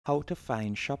How to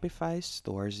find Shopify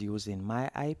stores using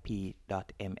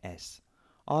Myip.Ms.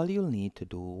 All you'll need to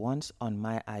do once on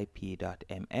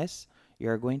Myip.Ms,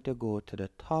 you're going to go to the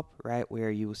top right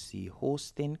where you see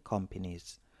hosting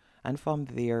companies. And from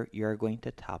there, you're going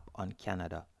to tap on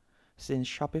Canada. Since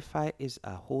Shopify is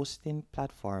a hosting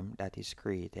platform that is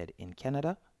created in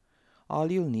Canada,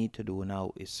 all you'll need to do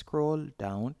now is scroll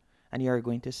down and you're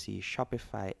going to see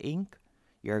Shopify Inc.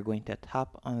 You're going to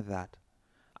tap on that.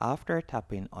 After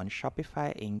tapping on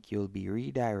Shopify Inc., you'll be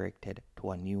redirected to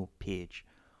a new page.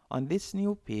 On this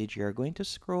new page, you're going to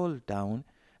scroll down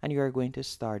and you're going to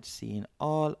start seeing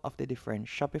all of the different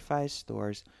Shopify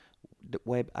stores, the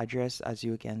web address as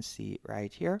you can see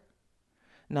right here.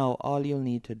 Now, all you'll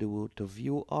need to do to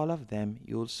view all of them,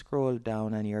 you'll scroll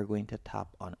down and you're going to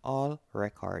tap on all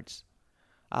records.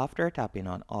 After tapping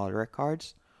on all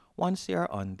records, once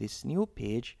you're on this new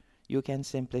page, you can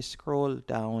simply scroll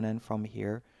down and from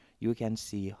here you can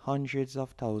see hundreds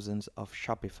of thousands of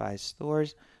Shopify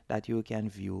stores that you can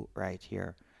view right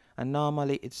here. And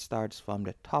normally it starts from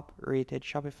the top rated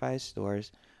Shopify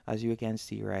stores as you can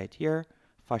see right here,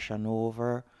 Fashion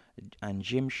Nova and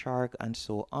Gymshark and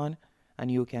so on.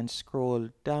 And you can scroll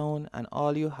down and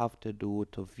all you have to do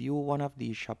to view one of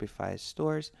these Shopify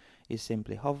stores is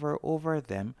simply hover over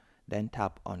them, then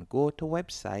tap on go to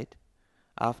website.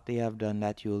 After you have done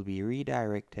that, you will be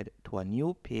redirected to a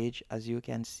new page as you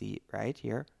can see right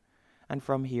here. And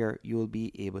from here, you will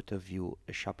be able to view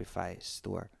the Shopify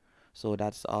store. So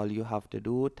that's all you have to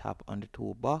do. Tap on the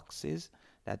two boxes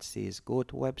that says go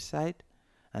to website.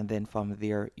 And then from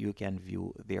there, you can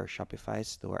view their Shopify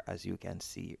store as you can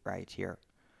see right here.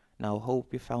 Now,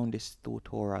 hope you found this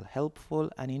tutorial helpful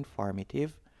and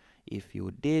informative. If you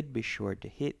did, be sure to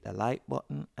hit the like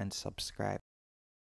button and subscribe.